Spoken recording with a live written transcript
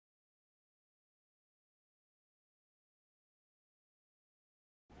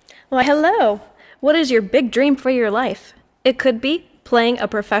Why, hello! What is your big dream for your life? It could be playing a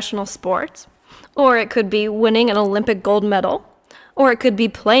professional sport, or it could be winning an Olympic gold medal, or it could be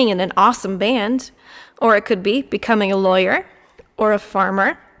playing in an awesome band, or it could be becoming a lawyer, or a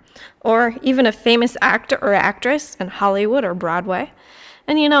farmer, or even a famous actor or actress in Hollywood or Broadway.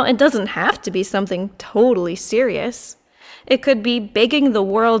 And it doesn't have to be something totally serious. It could be baking the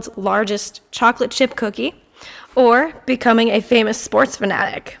world's largest chocolate chip cookie, or becoming a famous sports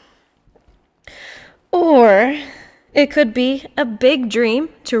fanatic. Or it could be a big dream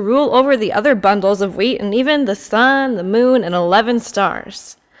to rule over the other bundles of wheat and even the sun, the moon, and 11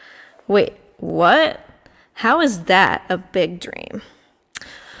 stars. Wait, what? How is that a big dream?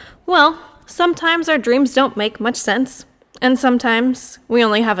 Well, sometimes our dreams don't make much sense, and sometimes we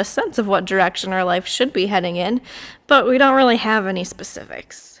only have a sense of what direction our life should be heading in, but we don't really have any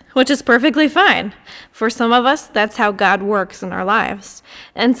specifics, which is perfectly fine. For some of us, that's how God works in our lives,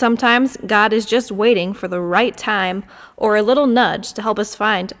 and sometimes God is just waiting for the right time or a little nudge to help us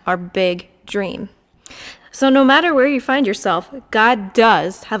find our big dream. So no matter where you find yourself, God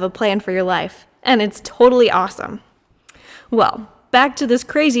does have a plan for your life, and it's totally awesome. Well, back to this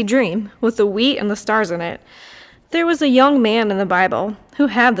crazy dream with the wheat and the stars in it. There was a young man in the Bible who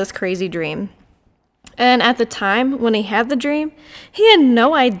had this crazy dream. And at the time when he had the dream, he had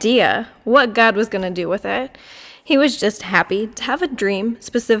no idea what God was going to do with it. He was just happy to have a dream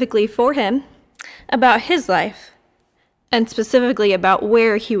specifically for him about his life and specifically about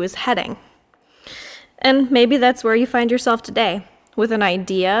where he was heading. And maybe that's where you find yourself today, with an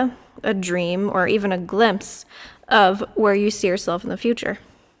idea, a dream, or even a glimpse of where you see yourself in the future.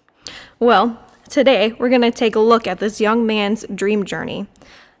 Well, today we're going to take a look at this young man's dream journey,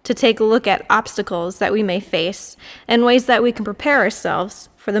 to take a look at obstacles that we may face and ways that we can prepare ourselves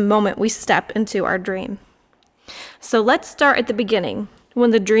for the moment we step into our dream. So let's start at the beginning, when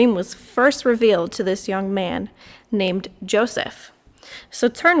the dream was first revealed to this young man named Joseph. So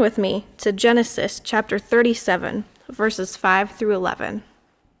turn with me to Genesis chapter 37, verses 5 through 11.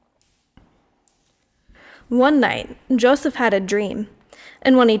 One night, Joseph had a dream,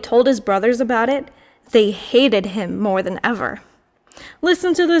 and when he told his brothers about it, they hated him more than ever.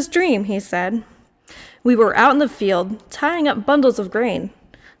 "Listen to this dream," he said. "We were out in the field tying up bundles of grain.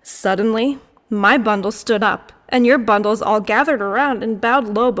 Suddenly, my bundle stood up, and your bundles all gathered around and bowed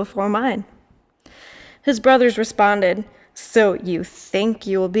low before mine." His brothers responded, "So you think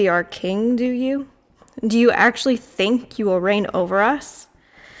you will be our king, do you? Do you actually think you will reign over us?"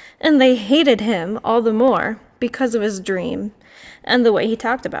 And they hated him all the more because of his dream and the way he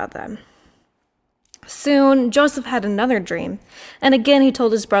talked about them. Soon, Joseph had another dream, and again he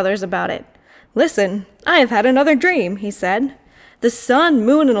told his brothers about it. "Listen, I have had another dream," he said. "The sun,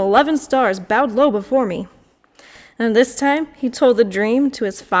 moon, and 11 stars bowed low before me." And this time, he told the dream to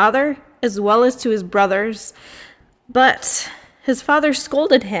his father as well as to his brothers, but his father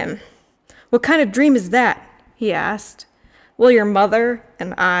scolded him. "What kind of dream is that?" he asked. "Will your mother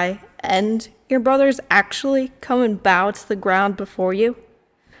and I and your brothers actually come and bow to the ground before you?"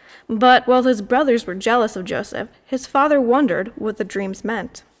 But while his brothers were jealous of Joseph, his father wondered what the dreams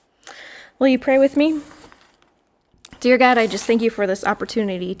meant. Will you pray with me? Dear God, I just thank you for this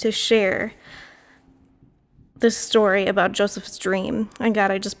opportunity to share this story about Joseph's dream. And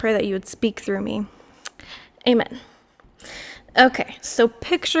God, I just pray that you would speak through me. Amen. Okay, so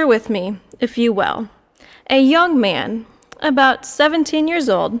picture with me, if you will, a young man, about 17 years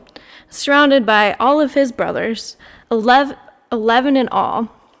old, surrounded by all of his brothers, 11 in all,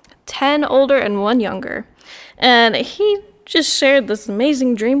 10 older and 1 younger. And he just shared this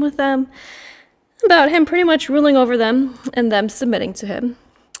amazing dream with them about him pretty much ruling over them and them submitting to him.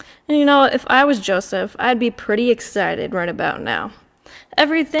 And if I was Joseph, I'd be pretty excited right about now.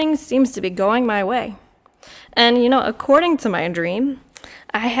 Everything seems to be going my way. And according to my dream,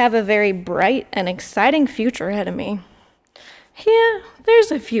 I have a very bright and exciting future ahead of me. Yeah,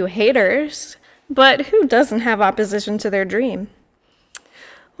 there's a few haters, but who doesn't have opposition to their dream?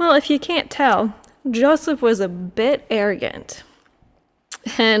 Well, if you can't tell, Joseph was a bit arrogant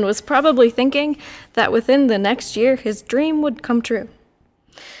and was probably thinking that within the next year his dream would come true.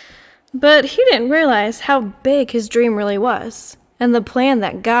 But he didn't realize how big his dream really was and the plan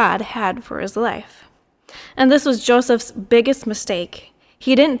that God had for his life. And this was Joseph's biggest mistake.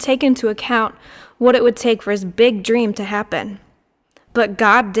 He didn't take into account what it would take for his big dream to happen. But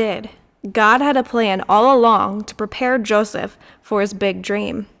God did. God had a plan all along to prepare Joseph for his big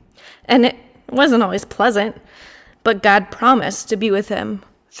dream. And it wasn't always pleasant, but God promised to be with him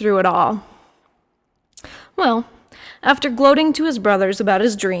through it all. Well, after gloating to his brothers about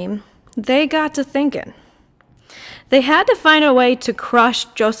his dream, they got to thinking. They had to find a way to crush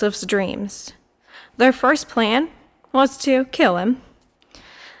Joseph's dreams. Their first plan was to kill him.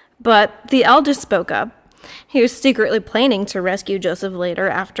 But the eldest spoke up. He was secretly planning to rescue Joseph later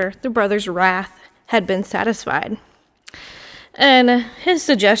after the brothers' wrath had been satisfied. And his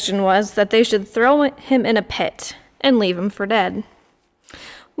suggestion was that they should throw him in a pit and leave him for dead.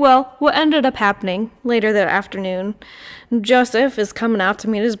 Well, what ended up happening later that afternoon, Joseph is coming out to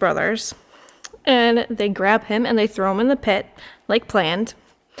meet his brothers, and they grab him and they throw him in the pit, like planned.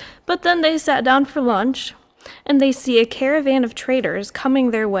 But then they sat down for lunch, and they see a caravan of traders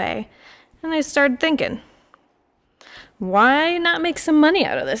coming their way, and they started thinking, why not make some money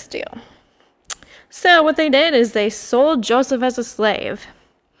out of this deal? So what they did is they sold Joseph as a slave,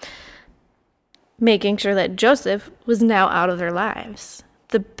 making sure that Joseph was now out of their lives.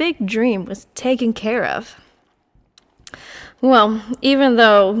 The big dream was taken care of. Well, even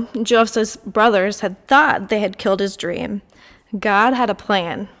though Joseph's brothers had thought they had killed his dream, God had a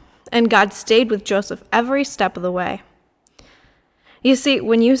plan, and God stayed with Joseph every step of the way. You see,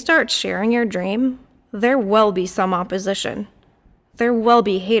 when you start sharing your dream, there will be some opposition. There will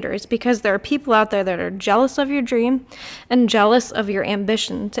be haters, because there are people out there that are jealous of your dream and jealous of your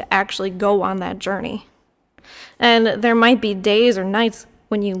ambition to actually go on that journey. And there might be days or nights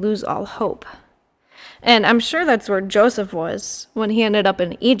when you lose all hope. And I'm sure that's where Joseph was when he ended up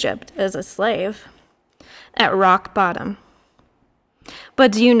in Egypt as a slave, at rock bottom.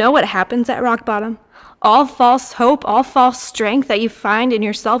 But do you know what happens at rock bottom? All false hope, all false strength that you find in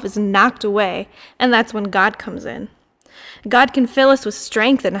yourself is knocked away, and that's when God comes in. God can fill us with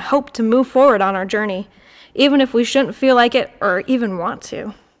strength and hope to move forward on our journey, even if we shouldn't feel like it or even want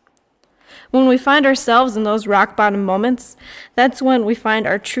to. When we find ourselves in those rock bottom moments, that's when we find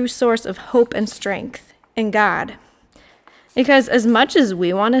our true source of hope and strength in God. Because as much as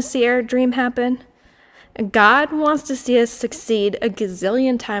we want to see our dream happen, God wants to see us succeed a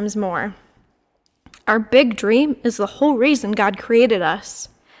gazillion times more. Our big dream is the whole reason God created us.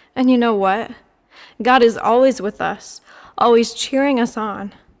 And you know what? God is always with us, always cheering us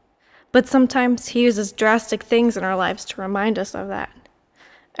on. But sometimes he uses drastic things in our lives to remind us of that.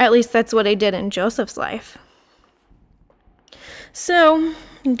 At least that's what he did in Joseph's life. So,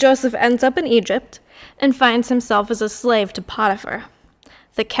 Joseph ends up in Egypt and finds himself as a slave to Potiphar,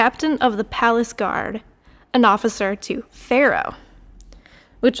 the captain of the palace guard, an officer to Pharaoh,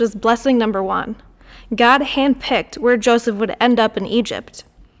 which was blessing number 1. God handpicked where Joseph would end up in Egypt.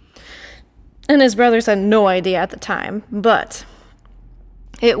 And his brothers had no idea at the time, but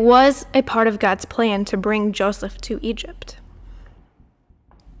it was a part of God's plan to bring Joseph to Egypt.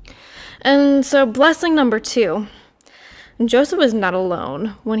 And so blessing number 2, Joseph was not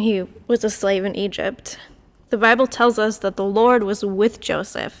alone when he was a slave in Egypt. The Bible tells us that the Lord was with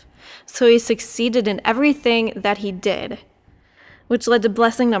Joseph, so he succeeded in everything that he did, which led to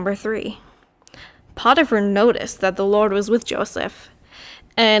blessing number 3. Potiphar noticed that the Lord was with Joseph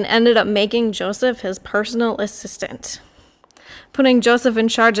and ended up making Joseph his personal assistant, putting Joseph in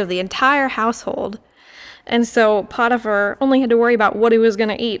charge of the entire household. And so Potiphar only had to worry about what he was going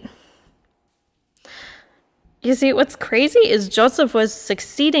to eat. You see, what's crazy is Joseph was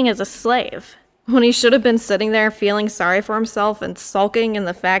succeeding as a slave when he should have been sitting there feeling sorry for himself and sulking in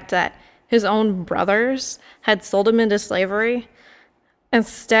the fact that his own brothers had sold him into slavery.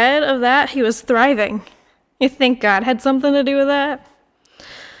 Instead of that, he was thriving. You think God had something to do with that?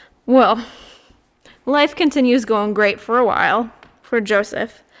 Well, life continues going great for a while for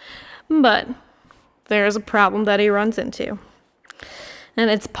Joseph, but there's a problem that he runs into, and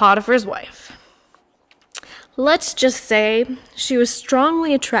it's Potiphar's wife. Let's just say she was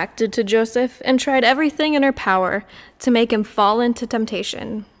strongly attracted to Joseph and tried everything in her power to make him fall into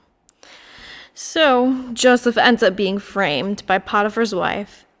temptation. So Joseph ends up being framed by Potiphar's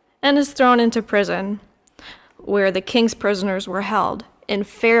wife and is thrown into prison, where the king's prisoners were held, in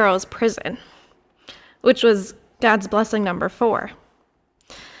Pharaoh's prison, which was God's blessing number 4.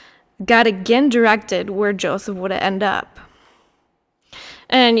 God again directed where Joseph would end up.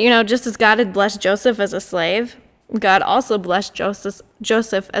 And, just as God had blessed Joseph as a slave, God also blessed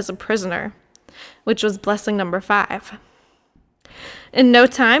Joseph as a prisoner, which was blessing number 5. In no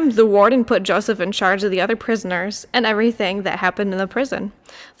time, the warden put Joseph in charge of the other prisoners and everything that happened in the prison.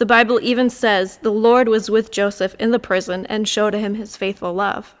 The Bible even says the Lord was with Joseph in the prison and showed him his faithful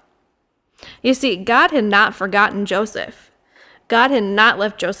love. You see, God had not forgotten Joseph. God had not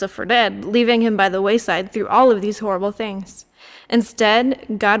left Joseph for dead, leaving him by the wayside through all of these horrible things.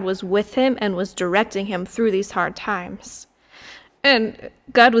 Instead, God was with him and was directing him through these hard times. And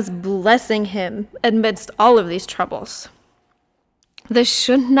God was blessing him amidst all of these troubles. This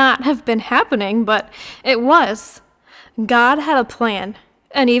should not have been happening, but it was. God had a plan,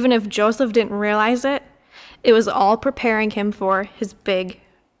 and even if Joseph didn't realize it, it was all preparing him for his big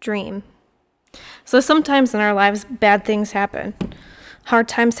dream. So sometimes in our lives, bad things happen. Hard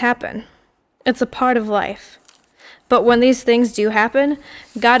times happen. It's a part of life. But when these things do happen,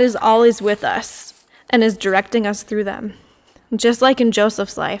 God is always with us and is directing us through them. Just like in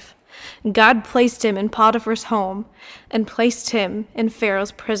Joseph's life, God placed him in Potiphar's home and placed him in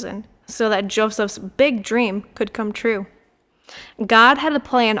Pharaoh's prison so that Joseph's big dream could come true. God had a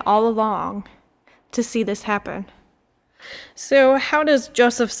plan all along to see this happen. So how does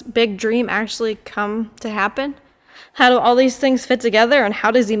Joseph's big dream actually come to happen? How do all these things fit together, and how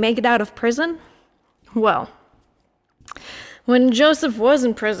does he make it out of prison? Well, when Joseph was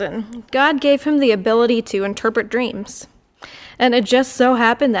in prison, God gave him the ability to interpret dreams. And it just so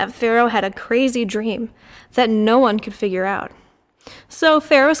happened that Pharaoh had a crazy dream that no one could figure out. So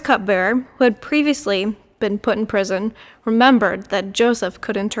Pharaoh's cupbearer, who had previously been put in prison, remembered that Joseph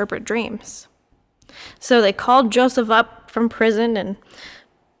could interpret dreams. So they called Joseph up from prison and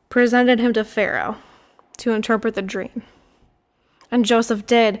presented him to Pharaoh to interpret the dream. And Joseph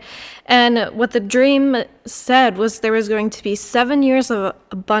did. And what the dream said was there was going to be 7 years of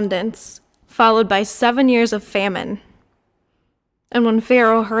abundance, followed by 7 years of famine. And when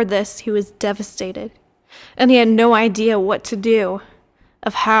Pharaoh heard this, he was devastated. And he had no idea what to do,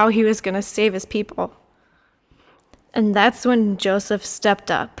 of how he was going to save his people. And that's when Joseph stepped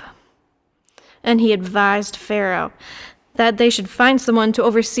up. And he advised Pharaoh that they should find someone to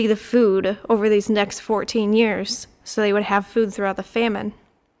oversee the food over these next 14 years, so they would have food throughout the famine.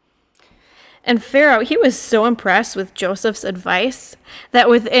 And Pharaoh, he was so impressed with Joseph's advice that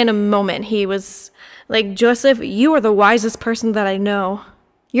within a moment he was like, Joseph, you are the wisest person that I know.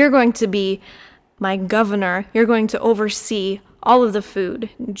 You're going to be my governor. You're going to oversee all of the food,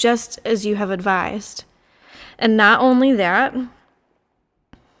 just as you have advised. And not only that,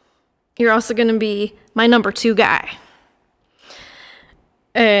 you're also going to be my number 2 guy.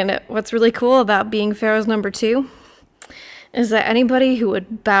 And what's really cool about being Pharaoh's number 2 is that anybody who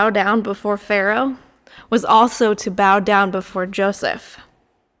would bow down before Pharaoh was also to bow down before Joseph.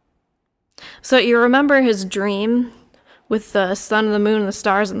 So you remember his dream with the sun and the moon and the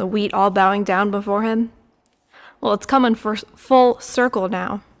stars and the wheat all bowing down before him? Well, it's coming for full circle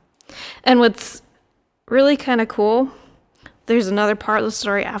now. And what's really kind of cool, there's another part of the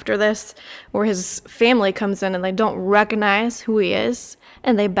story after this where his family comes in and they don't recognize who he is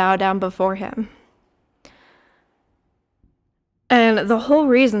and they bow down before him. And the whole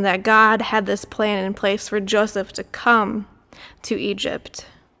reason that God had this plan in place for Joseph to come to Egypt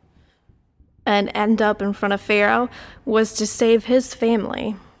and end up in front of Pharaoh was to save his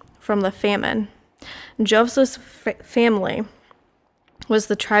family from the famine. Joseph's family was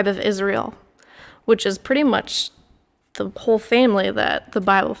the tribe of Israel, which is pretty much the whole family that the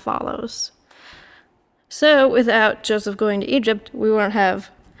Bible follows. So without Joseph going to Egypt, we won't have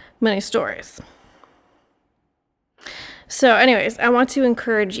many stories. So anyways, I want to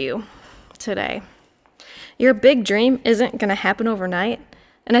encourage you today. Your big dream isn't going to happen overnight.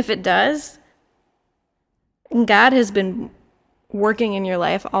 And if it does, God has been working in your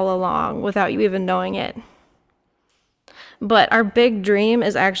life all along without you even knowing it. But our big dream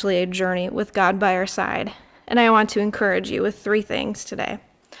is actually a journey with God by our side. And I want to encourage you with 3 things today.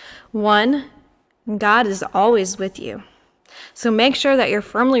 1, God is always with you. So make sure that you're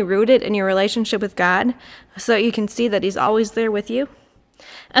firmly rooted in your relationship with God so that you can see that He's always there with you.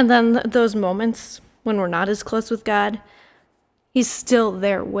 And then those moments when we're not as close with God, He's still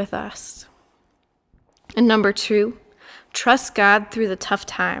there with us. And number 2, trust God through the tough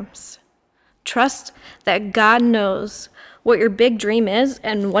times. Trust that God knows what your big dream is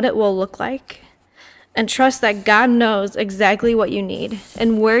and what it will look like. And trust that God knows exactly what you need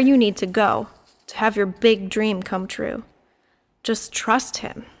and where you need to go to have your big dream come true. Just trust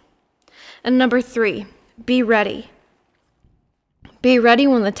Him. And number 3, be ready. Be ready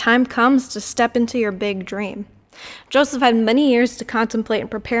when the time comes to step into your big dream. Joseph had many years to contemplate and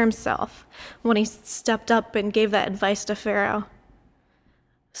prepare himself when he stepped up and gave that advice to Pharaoh.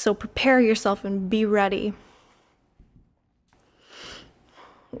 So prepare yourself and be ready.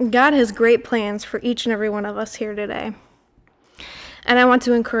 God has great plans for each and every one of us here today. And I want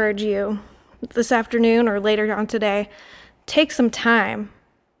to encourage you this afternoon or later on today, take some time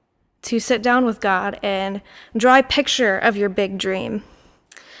to sit down with God and draw a picture of your big dream.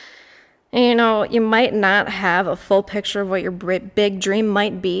 And, you might not have a full picture of what your big dream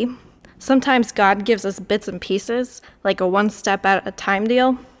might be. Sometimes God gives us bits and pieces, like a one step at a time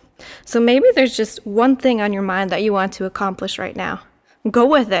deal. So maybe there's just one thing on your mind that you want to accomplish right now. Go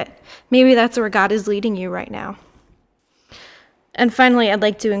with it. Maybe that's where God is leading you right now. And finally, I'd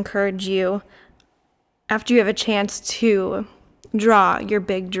like to encourage you, after you have a chance to draw your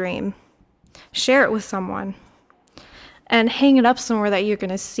big dream, share it with someone and hang it up somewhere that you're going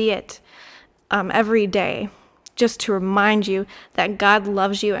to see it every day, just to remind you that God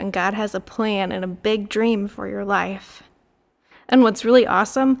loves you and God has a plan and a big dream for your life. And what's really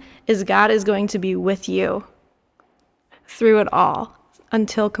awesome is God is going to be with you through it all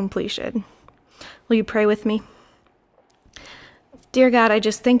until completion. Will you pray with me? Dear God, I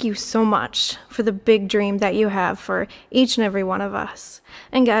just thank you so much for the big dream that you have for each and every one of us.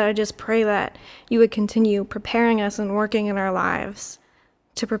 And God, I just pray that you would continue preparing us and working in our lives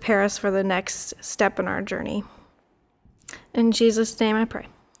to prepare us for the next step in our journey. In Jesus' name I pray.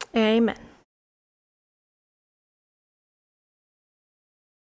 Amen.